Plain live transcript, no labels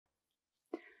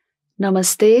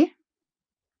Namaste.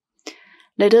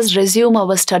 Let us resume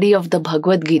our study of the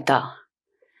Bhagwat Geeta.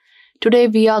 Today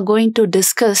we are going to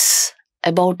discuss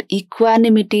about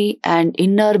equanimity and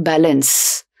inner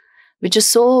balance, which is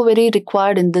so very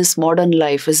required in this modern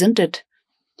life, isn't it?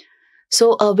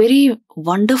 So a very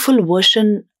wonderful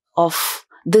version of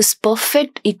this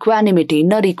perfect equanimity,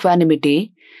 inner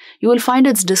equanimity, you will find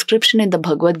its description in the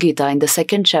Bhagwat Geeta in the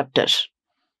second chapter.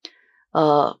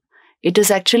 It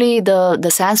is actually the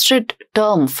Sanskrit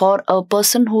term for a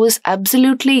person who is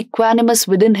absolutely equanimous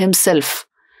within himself,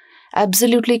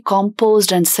 absolutely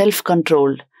composed and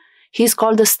self-controlled. He is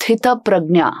called the Sthita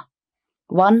Prajna,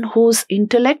 one whose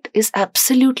intellect is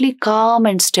absolutely calm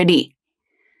and steady.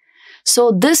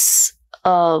 So this,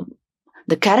 the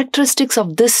characteristics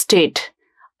of this state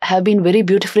have been very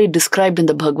beautifully described in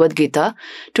the Bhagwat Geeta.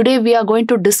 Today we are going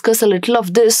to discuss a little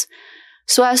of this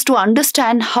so as to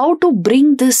understand how to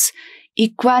bring this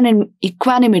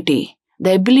equanimity,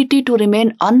 the ability to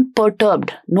remain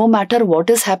unperturbed no matter what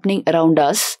is happening around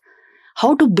us,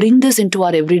 how to bring this into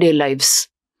our everyday lives.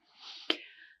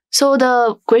 So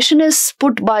the question is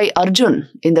put by Arjun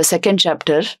in the second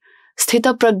chapter.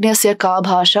 Sthita prajnasya ka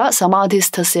bhasha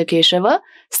samadhisthasya keshava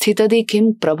sthitadi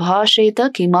kim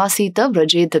prabhasheta kimasita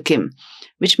vrajeta kim,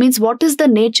 which means what is the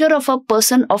nature of a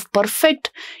person of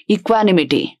perfect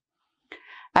equanimity?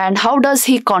 And how does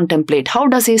he contemplate? How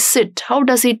does he sit? How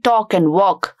does he talk and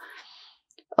walk?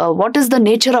 What is the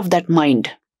nature of that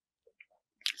mind?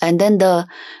 And then the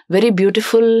very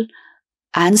beautiful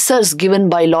answers given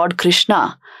by Lord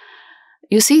Krishna.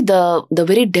 You see, the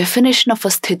very definition of a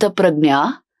sthita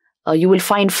prajna, you will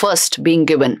find first being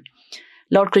given.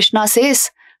 Lord Krishna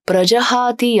says,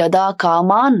 Prajahati yada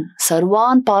kaman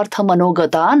sarvan partha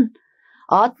manogatan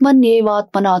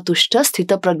atmanyevatmana tushta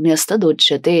sthita prajnasta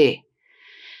dochyate.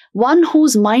 One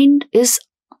whose mind is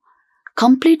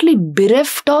completely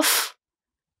bereft of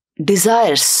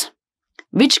desires,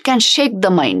 which can shake the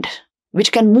mind,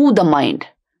 which can move the mind.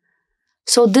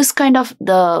 So this kind of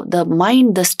the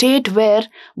mind, the state where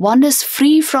one is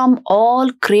free from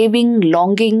all craving,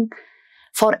 longing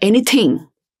for anything,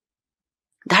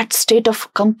 that state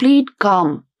of complete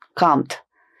calm,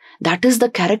 that is the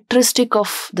characteristic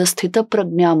of the Sthita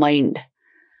Prajna mind.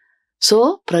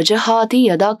 So, Prajahati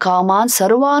yada kaman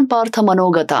sarvan partha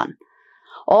manogatan.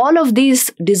 All of these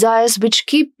desires which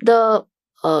keep the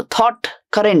thought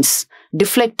currents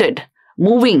deflected,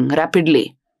 moving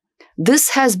rapidly, this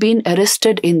has been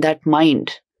arrested in that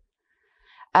mind.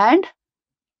 And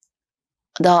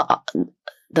the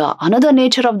another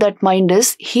nature of that mind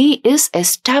is he is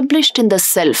established in the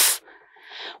self.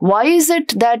 Why is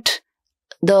it that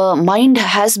the mind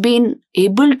has been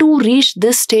able to reach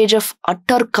this stage of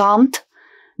utter calm?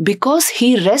 Because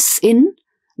he rests in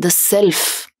the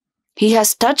self. He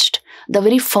has touched the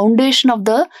very foundation of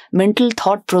the mental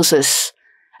thought process,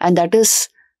 and that is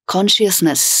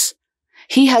consciousness.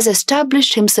 He has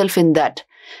established himself in that.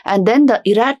 And then the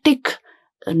erratic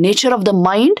nature of the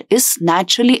mind is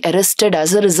naturally arrested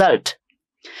as a result.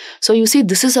 So you see,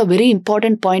 this is a very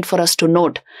important point for us to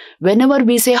note. Whenever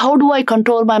we say, how do I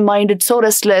control my mind? It's so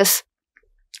restless.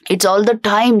 It's all the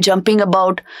time jumping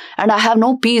about and I have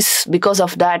no peace because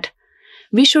of that.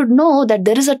 We should know that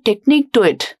there is a technique to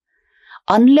it.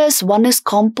 Unless one is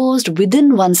composed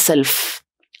within oneself,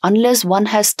 unless one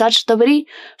has touched the very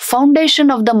foundation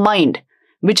of the mind,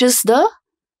 which is the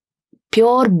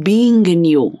pure being in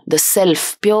you, the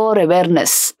self, pure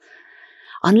awareness.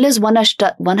 Unless one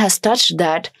has touched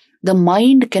that, the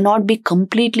mind cannot be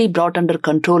completely brought under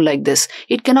control like this.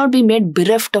 It cannot be made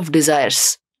bereft of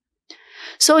desires.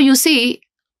 So you see,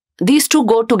 these two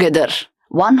go together.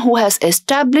 One who has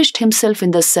established himself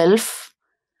in the self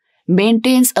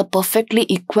maintains a perfectly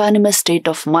equanimous state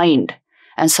of mind.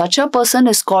 And such a person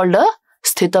is called a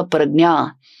Sthita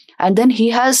Prajna. And then he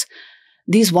has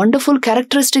these wonderful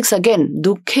characteristics again.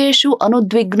 Dukkheshu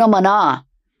anudvigna mana.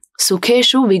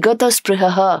 Sukheshu vigata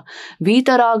sprihaha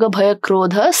vitaraga bhaya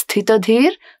krodha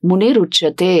sthitadhir munir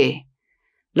uchyate.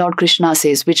 Lord Krishna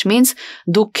says, which means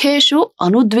dukkheshu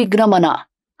anudvigna mana,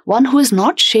 one who is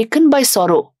not shaken by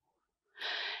sorrow.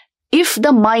 If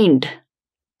the mind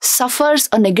suffers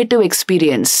a negative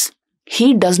experience,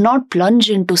 he does not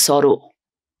plunge into sorrow.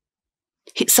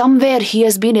 Somewhere he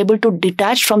has been able to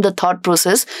detach from the thought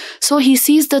process, so he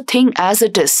sees the thing as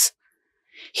it is.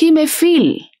 He may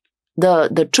feel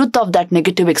the truth of that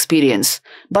negative experience,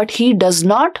 but he does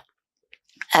not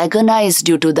agonize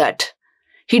due to that.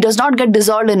 He does not get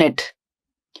dissolved in it.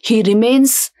 He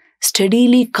remains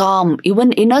steadily calm,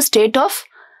 even in a state of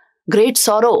great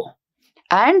sorrow.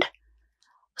 And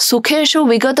Sukheshu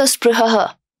vigata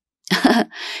sprihaha.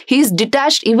 He is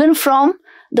detached even from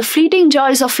the fleeting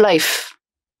joys of life.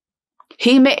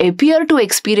 He may appear to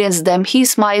experience them. He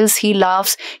smiles, he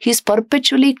laughs, he is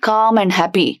perpetually calm and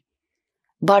happy,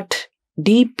 but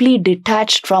deeply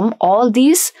detached from all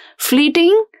these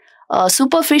fleeting,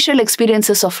 superficial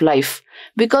experiences of life,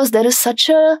 because there is such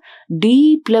a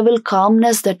deep level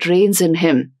calmness that reigns in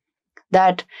him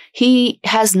that he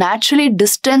has naturally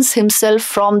distanced himself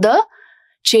from the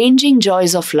changing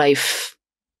joys of life,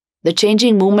 the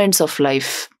changing moments of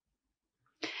life.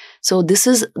 So this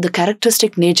is the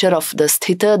characteristic nature of the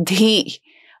sthita dhi,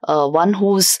 one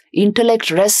whose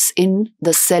intellect rests in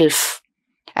the self.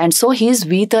 And so he is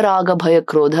vitaraga bhaya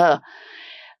krodha.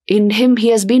 In him he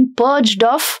has been purged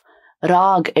of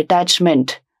rag,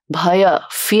 attachment, bhaya,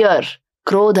 fear,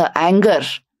 krodha, anger.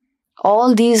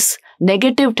 All these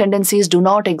negative tendencies do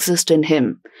not exist in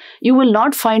him. You will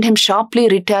not find him sharply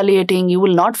retaliating. You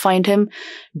will not find him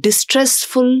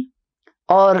distressful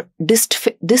or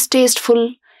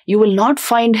distasteful. You will not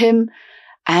find him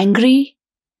angry,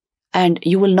 and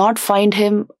you will not find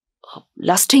him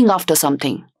lusting after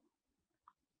something.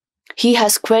 He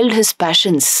has quelled his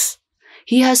passions.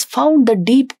 He has found the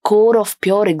deep core of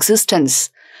pure existence.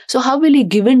 So how will he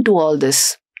give in to all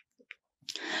this?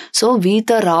 So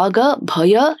Vita Raga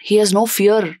Bhaya, he has no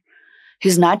fear.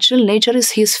 His natural nature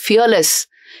is he is fearless.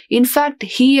 In fact,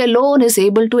 he alone is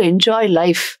able to enjoy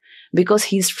life because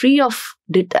he is free of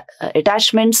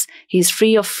attachments, he is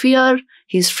free of fear,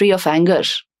 he is free of anger.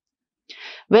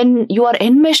 When you are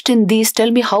enmeshed in these,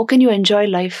 tell me, how can you enjoy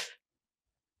life?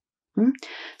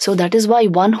 So that is why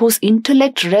one whose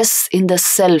intellect rests in the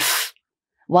self,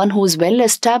 one who is well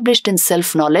established in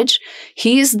self-knowledge,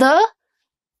 he is the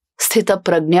sthita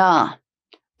prajna.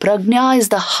 Prajna is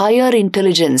the higher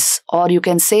intelligence, or you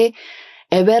can say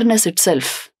awareness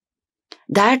itself.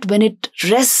 That when it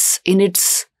rests in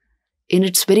its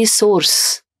very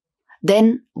source,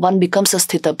 then one becomes a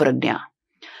sthita prajna.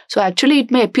 So actually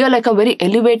it may appear like a very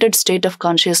elevated state of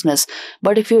consciousness,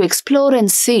 but if you explore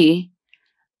and see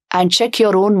and check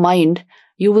your own mind,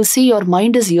 you will see your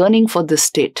mind is yearning for this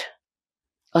state.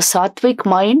 A sattvic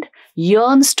mind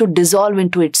yearns to dissolve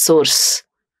into its source.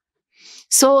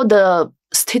 So the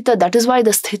sthita, that is why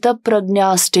the sthita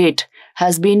prajna state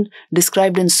has been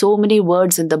described in so many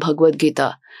words in the Bhagwat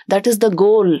Geeta. That is the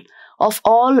goal of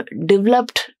all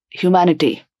developed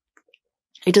humanity.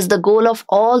 It is the goal of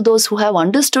all those who have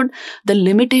understood the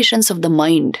limitations of the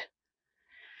mind.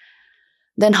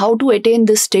 Then how to attain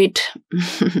this state?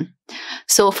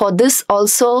 So for this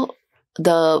also,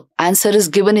 the answer is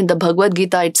given in the Bhagwat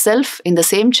Geeta itself, in the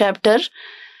same chapter.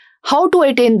 How to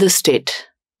attain this state?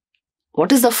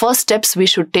 What is the first steps we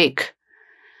should take?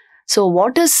 So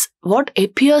what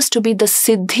appears to be the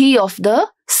siddhi of the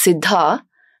siddha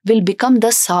will become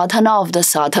the sadhana of the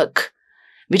sadhak,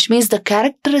 which means the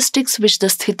characteristics which the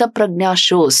sthita prajna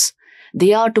shows,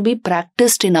 they are to be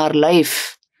practiced in our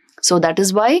life. So that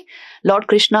is why Lord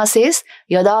Krishna says,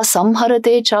 Yada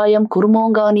samharate chayam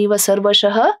kurmonganiva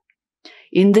sarvashaha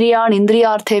indriyan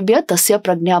indriyarthebhya tasya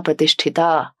prajna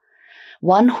pratisthita.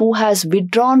 One who has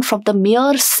withdrawn from the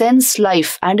mere sense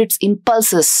life and its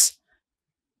impulses,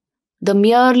 the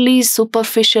merely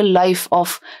superficial life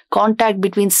of contact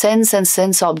between sense and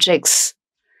sense objects.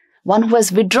 One who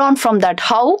has withdrawn from that.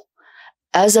 How?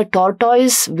 As a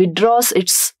tortoise withdraws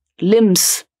its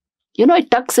limbs.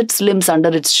 It tucks its limbs under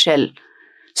its shell.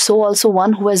 So also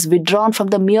one who has withdrawn from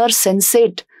the mere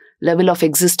sensate level of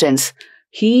existence,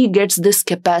 he gets this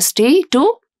capacity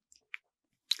to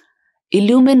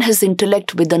illumine his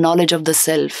intellect with the knowledge of the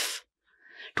self,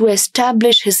 to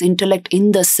establish his intellect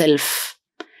in the self.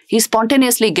 He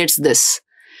spontaneously gets this.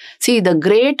 See, the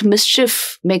great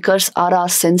mischief makers are our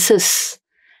senses.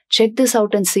 Check this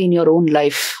out and see in your own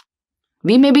life.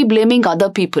 We may be blaming other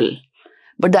people,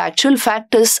 but the actual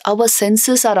fact is our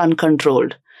senses are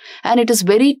uncontrolled. And it is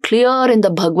very clear in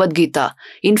the Bhagwat Geeta.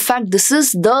 In fact, this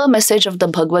is the message of the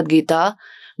Bhagwat Geeta.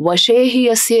 Vashehi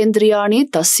yasya indriyani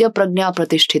tasya prajna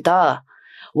pratisthita.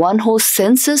 One whose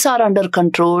senses are under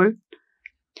control,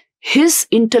 his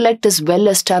intellect is well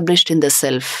established in the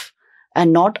self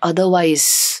and not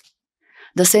otherwise.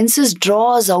 The senses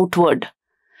draw us outward.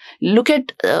 Look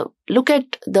at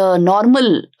the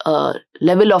normal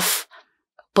level of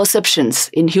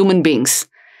perceptions in human beings.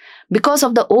 Because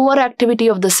of the overactivity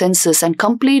of the senses and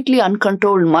completely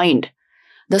uncontrolled mind,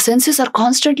 the senses are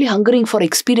constantly hungering for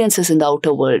experiences in the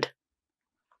outer world.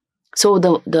 So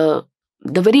the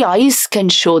very eyes can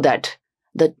show that.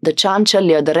 The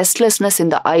chanchalya, the restlessness in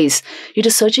the eyes, it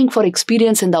is searching for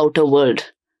experience in the outer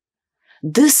world.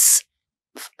 This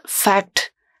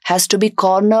fact has to be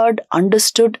cornered,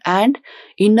 understood, and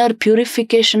inner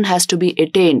purification has to be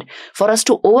attained for us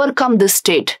to overcome this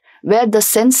state where the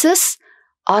senses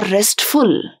are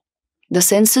restful, the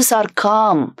senses are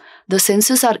calm, the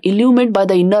senses are illumined by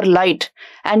the inner light,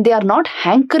 and they are not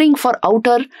hankering for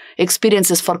outer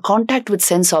experiences, for contact with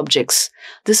sense objects.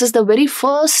 This is the very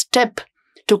first step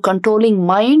to controlling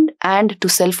mind and to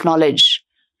self-knowledge.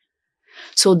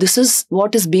 So this is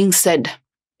what is being said.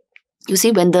 You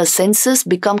see, when the senses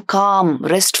become calm,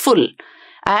 restful,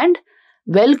 and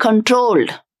well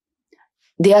controlled,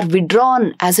 they are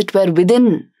withdrawn as it were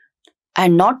within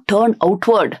and not turned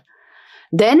outward,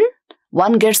 then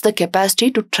one gets the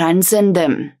capacity to transcend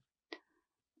them,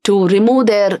 to remove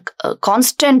their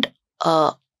constant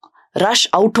rush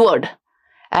outward,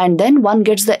 and then one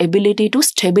gets the ability to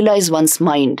stabilize one's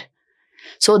mind.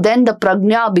 So then the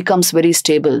prajna becomes very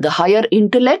stable. The higher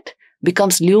intellect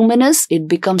becomes luminous, it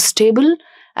becomes stable,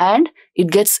 and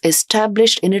it gets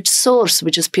established in its source,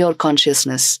 which is pure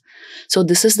consciousness. So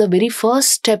this is the very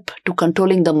first step to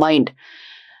controlling the mind.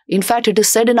 In fact, it is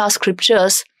said in our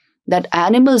scriptures that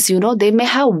animals, they may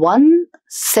have one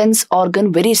sense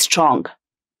organ very strong,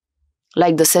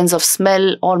 like the sense of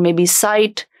smell or maybe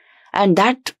sight, and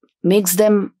that makes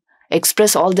them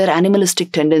express all their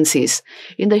animalistic tendencies.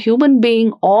 In the human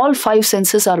being, all 5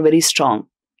 senses are very strong.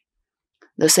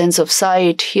 The sense of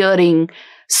sight, hearing,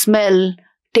 smell,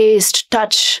 taste,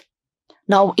 touch.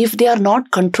 Now, if they are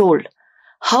not controlled,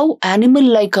 how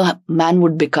animal-like a man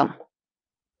would become?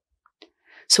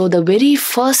 So the very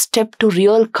first step to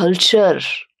real culture,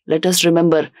 let us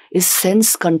remember, is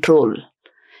sense control.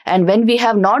 And when we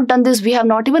have not done this, we have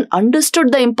not even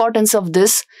understood the importance of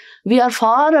this, we are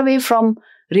far away from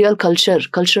real culture,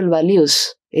 cultural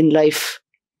values in life.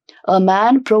 A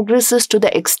man progresses to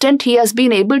the extent he has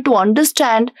been able to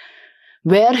understand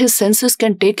where his senses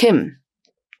can take him.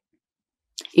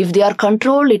 If they are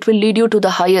controlled, it will lead you to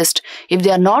the highest. If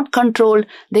they are not controlled,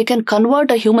 they can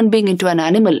convert a human being into an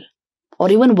animal, or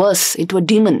even worse, into a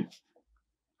demon.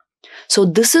 So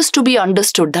this is to be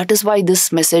understood. That is why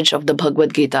this message of the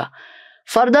Bhagwat Geeta.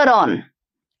 Further on,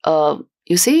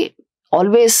 you see,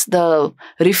 always the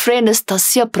refrain is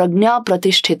Tasya Prajna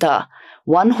Pratisthita.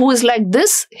 One who is like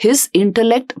this, his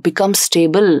intellect becomes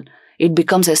stable. It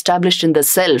becomes established in the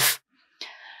self.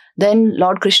 Then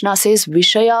Lord Krishna says,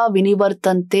 Vishaya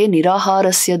vinivartante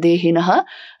niraharasya dehinaha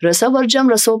rasavarjam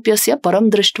rasopyasya param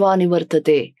drishtva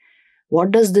nivartate.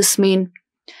 What does this mean?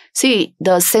 See,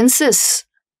 the senses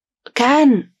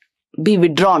can be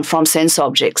withdrawn from sense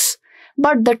objects,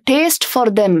 but the taste for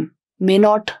them may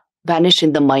not vanish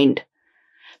in the mind.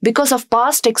 Because of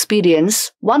past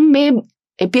experience, one may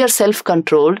appear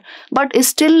self-controlled, but is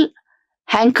still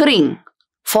hankering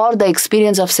for the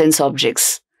experience of sense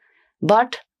objects.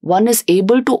 But one is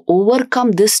able to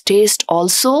overcome this taste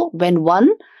also when one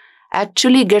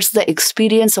actually gets the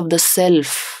experience of the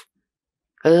self.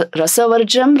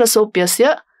 Rasavarjam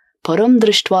rasopyasya param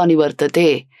drishtva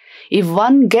nivartate. If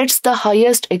one gets the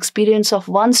highest experience of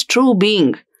one's true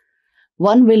being,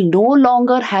 one will no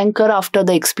longer hanker after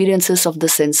the experiences of the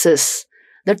senses.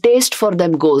 The taste for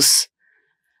them goes.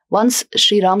 Once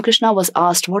Sri Ramakrishna was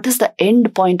asked, what is the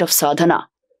end point of sadhana?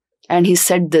 And he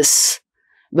said this,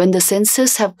 when the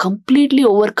senses have completely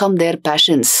overcome their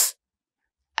passions,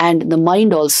 and the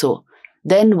mind also,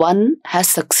 then one has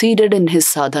succeeded in his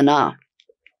sadhana.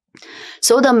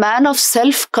 So the man of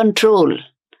self-control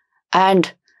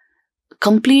and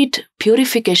complete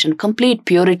purification, complete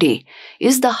purity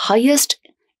is the highest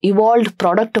evolved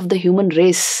product of the human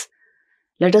race.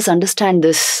 Let us understand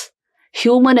this.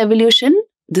 Human evolution,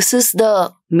 this is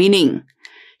the meaning.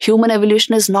 Human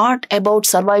evolution is not about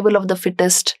survival of the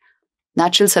fittest,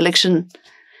 natural selection.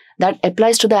 That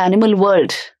applies to the animal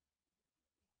world.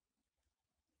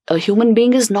 A human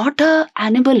being is not an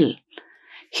animal.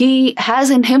 He has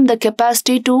in him the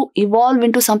capacity to evolve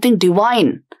into something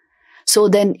divine. So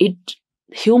then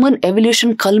human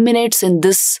evolution culminates in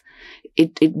this.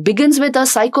 It begins with a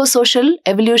psychosocial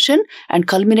evolution and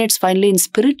culminates finally in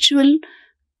spiritual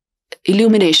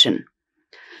illumination.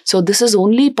 So this is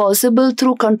only possible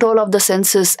through control of the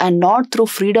senses and not through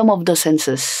freedom of the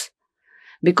senses.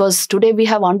 Because today we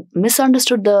have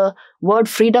misunderstood the word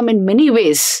freedom in many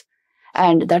ways.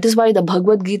 And that is why the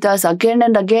Bhagwat Geeta is again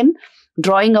and again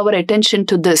drawing our attention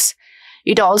to this.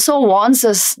 It also warns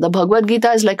us. The Bhagwat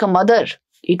Geeta is like a mother.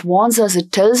 It warns us.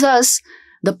 It tells us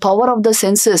the power of the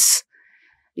senses.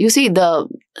 You see,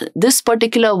 this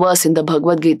particular verse in the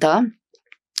Bhagwat Geeta,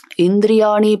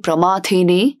 Indriyani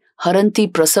pramathini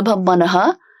haranti prasabham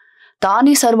manaha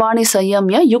tani sarvani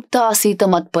sanyamya yukta asita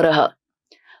matparaha.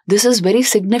 This is very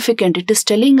significant. It is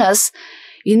telling us,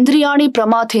 Indriyani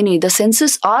pramathini, the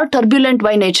senses are turbulent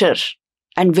by nature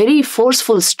and very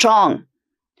forceful, strong.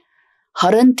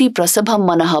 Haranti prasabham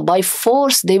manaha. By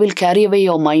force, they will carry away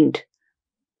your mind.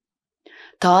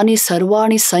 Tani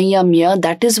sarvani sanyamya.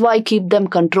 That is why keep them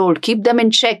controlled, keep them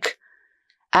in check.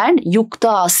 And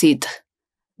yukta asid.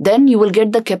 Then you will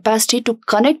get the capacity to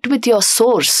connect with your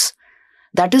source.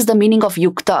 That is the meaning of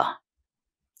yukta.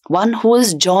 One who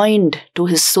is joined to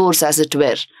his source, as it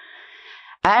were.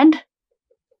 And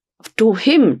to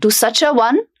him, to such a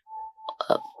one,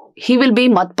 he will be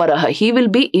matparaha. He will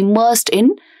be immersed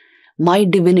in my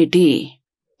divinity.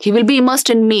 He will be immersed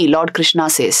in me, Lord Krishna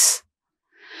says.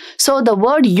 So the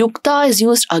word yukta is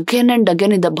used again and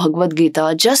again in the Bhagwat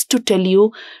Geeta just to tell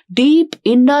you deep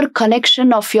inner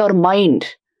connection of your mind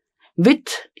with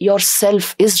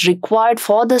yourself is required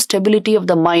for the stability of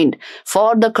the mind,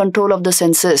 for the control of the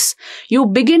senses. You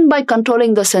begin by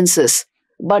controlling the senses,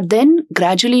 but then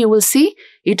gradually you will see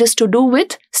it is to do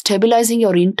with stabilizing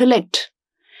your intellect.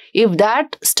 If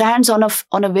that stands on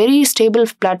a very stable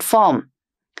platform,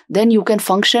 then you can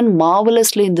function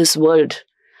marvelously in this world.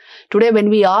 Today, when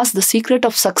we ask the secret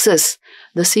of success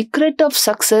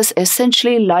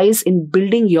essentially lies in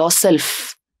building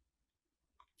yourself,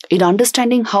 in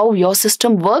understanding how your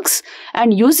system works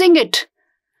and using it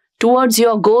towards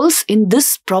your goals in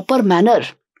this proper manner.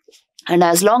 And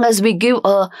as long as we give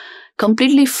a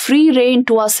completely free rein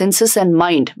to our senses and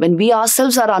mind, when we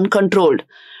ourselves are uncontrolled,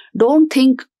 don't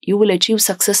think you will achieve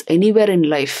success anywhere in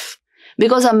life.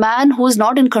 Because a man who is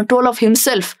not in control of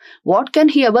himself, what can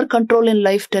he ever control in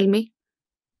life, tell me?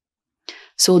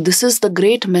 So this is the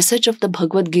great message of the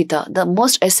Bhagwat Gita. The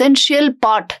most essential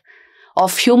part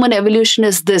of human evolution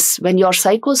is this: when your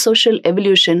psychosocial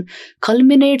evolution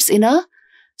culminates in a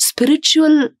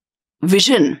spiritual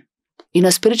vision, in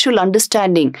a spiritual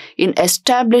understanding, in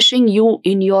establishing you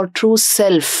in your true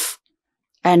self,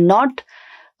 and not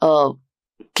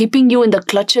keeping you in the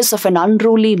clutches of an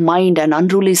unruly mind and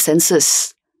unruly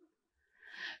senses.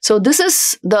 So this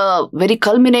is the very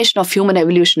culmination of human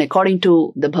evolution according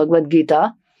to the Bhagwat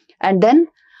Gita. And then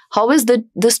how is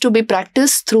this to be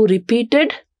practiced? Through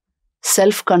repeated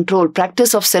self-control,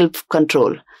 practice of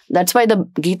self-control. That's why the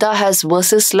Gita has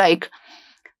verses like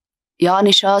Ya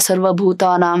Nisha Sarva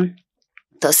Bhutanam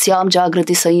Tasyam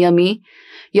Jagrati Sanyami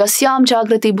Yasyam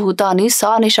Jagrati Bhutani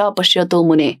Sa Nisha Pashyato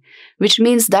Mune, which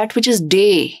means that which is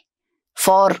day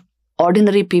for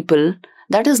ordinary people,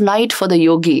 that is night for the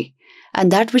yogi. And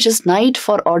that which is night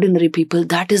for ordinary people,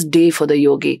 that is day for the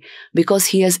yogi, because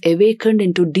he has awakened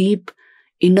into deep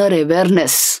inner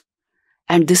awareness.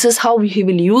 And this is how he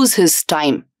will use his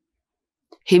time.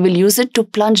 He will use it to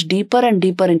plunge deeper and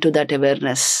deeper into that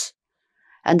awareness.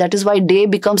 And that is why day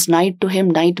becomes night to him,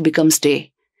 night becomes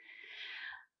day.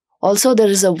 Also, there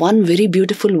is one very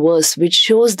beautiful verse which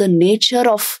shows the nature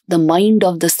of the mind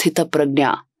of the Sthita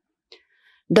Prajna.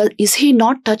 Is he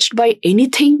not touched by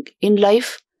anything in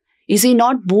life? Is he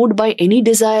not moved by any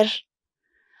desire?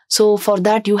 So for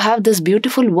that you have this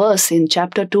beautiful verse in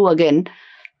chapter 2 again.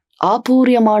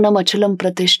 Apuryamanam achalam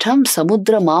pratishtham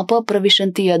samudra mapa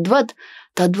pravishanti yadvat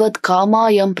tadvat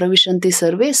kamayam pravishanti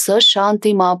sarve sa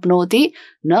shanti mapnoti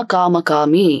na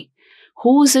kamakami.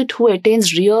 Who is it who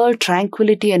attains real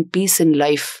tranquility and peace in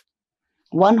life?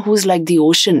 One who is like the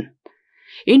ocean,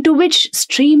 into which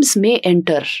streams may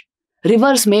enter,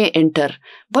 rivers may enter,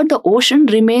 but the ocean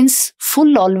remains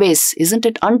full always, isn't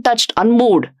it? Untouched,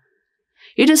 unmoved.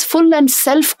 It is full and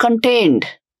self-contained.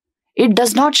 It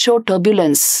does not show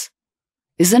turbulence,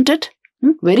 isn't it?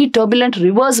 Very turbulent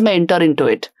rivers may enter into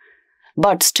it,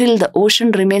 but still the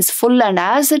ocean remains full and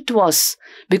as it was,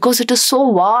 because it is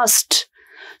so vast.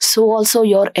 So also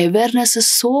your awareness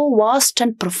is so vast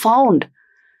and profound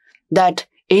that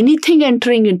anything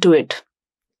entering into it,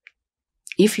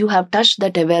 if you have touched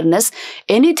that awareness,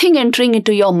 anything entering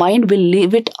into your mind will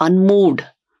leave it unmoved,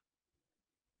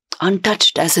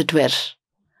 untouched as it were.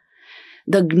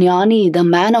 The Jnani, the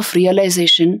man of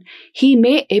realization, he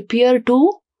may appear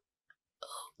to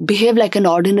behave like an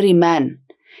ordinary man.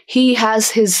 He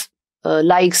has his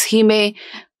likes, he may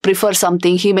prefer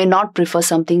something, he may not prefer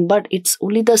something, but it's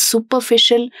only the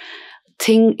superficial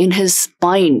thing in his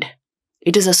mind.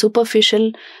 It is a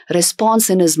superficial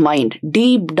response in his mind.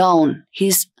 Deep down,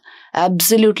 he's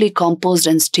absolutely composed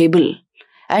and stable.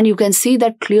 And you can see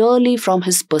that clearly from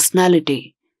his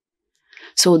personality.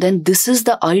 So then this is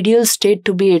the ideal state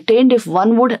to be attained if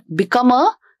one would become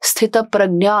a Sthita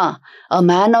Prajna, a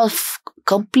man of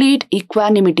complete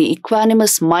equanimity,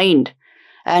 equanimous mind,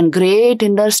 and great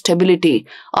inner stability,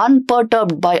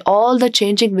 unperturbed by all the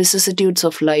changing vicissitudes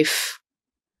of life.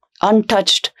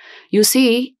 Untouched. You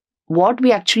see, what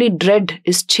we actually dread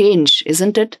is change,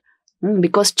 isn't it?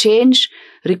 Because change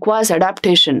requires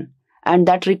adaptation, and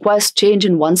that requires change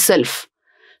in oneself.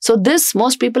 So this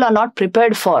most people are not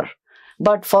prepared for.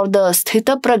 But for the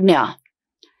Sthita Prajna,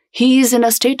 he is in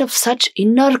a state of such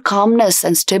inner calmness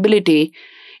and stability,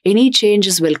 any change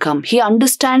is welcome. He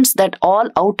understands that all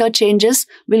outer changes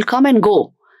will come and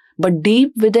go. But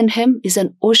deep within him is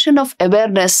an ocean of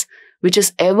awareness which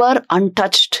is ever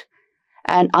untouched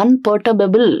and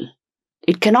unperturbable.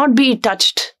 It cannot be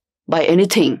touched by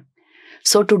anything.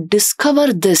 So to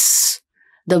discover this,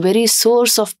 the very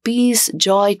source of peace,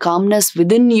 joy, calmness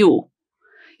within you,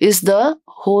 is the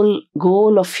whole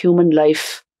goal of human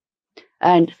life.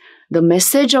 And the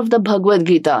message of the Bhagwat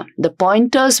Geeta, the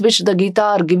pointers which the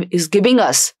Gita is giving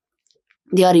us,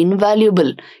 they are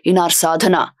invaluable in our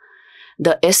sadhana.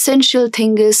 The essential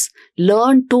thing is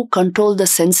learn to control the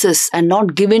senses and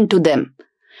not give in to them.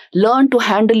 Learn to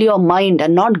handle your mind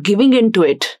and not giving in to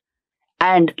it.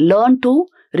 And learn to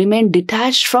remain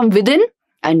detached from within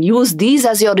and use these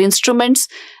as your instruments,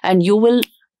 and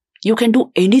you can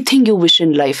do anything you wish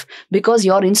in life because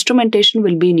your instrumentation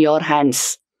will be in your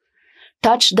hands.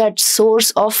 Touch that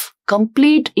source of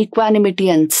complete equanimity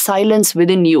and silence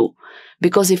within you,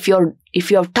 because if you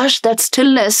have touched that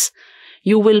stillness,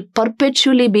 you will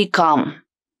perpetually be calm,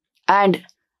 and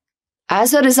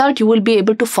as a result you will be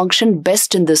able to function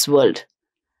best in this world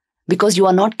because you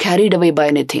are not carried away by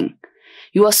anything.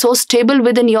 You are so stable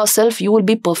within yourself, you will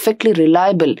be perfectly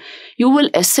reliable. You will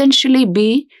essentially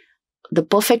be the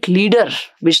perfect leader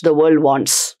which the world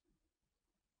wants.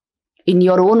 In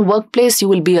your own workplace, you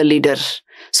will be a leader.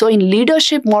 So in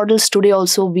leadership models today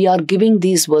also, we are giving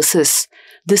these verses.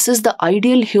 This is the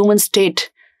ideal human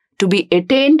state to be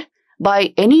attained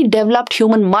by any developed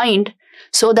human mind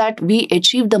so that we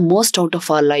achieve the most out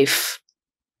of our life.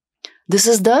 This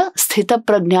is the Sthita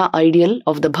Prajna ideal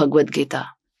of the Bhagwat Gita.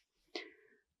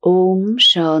 Om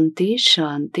Shanti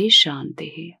Shanti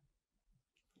Shanti.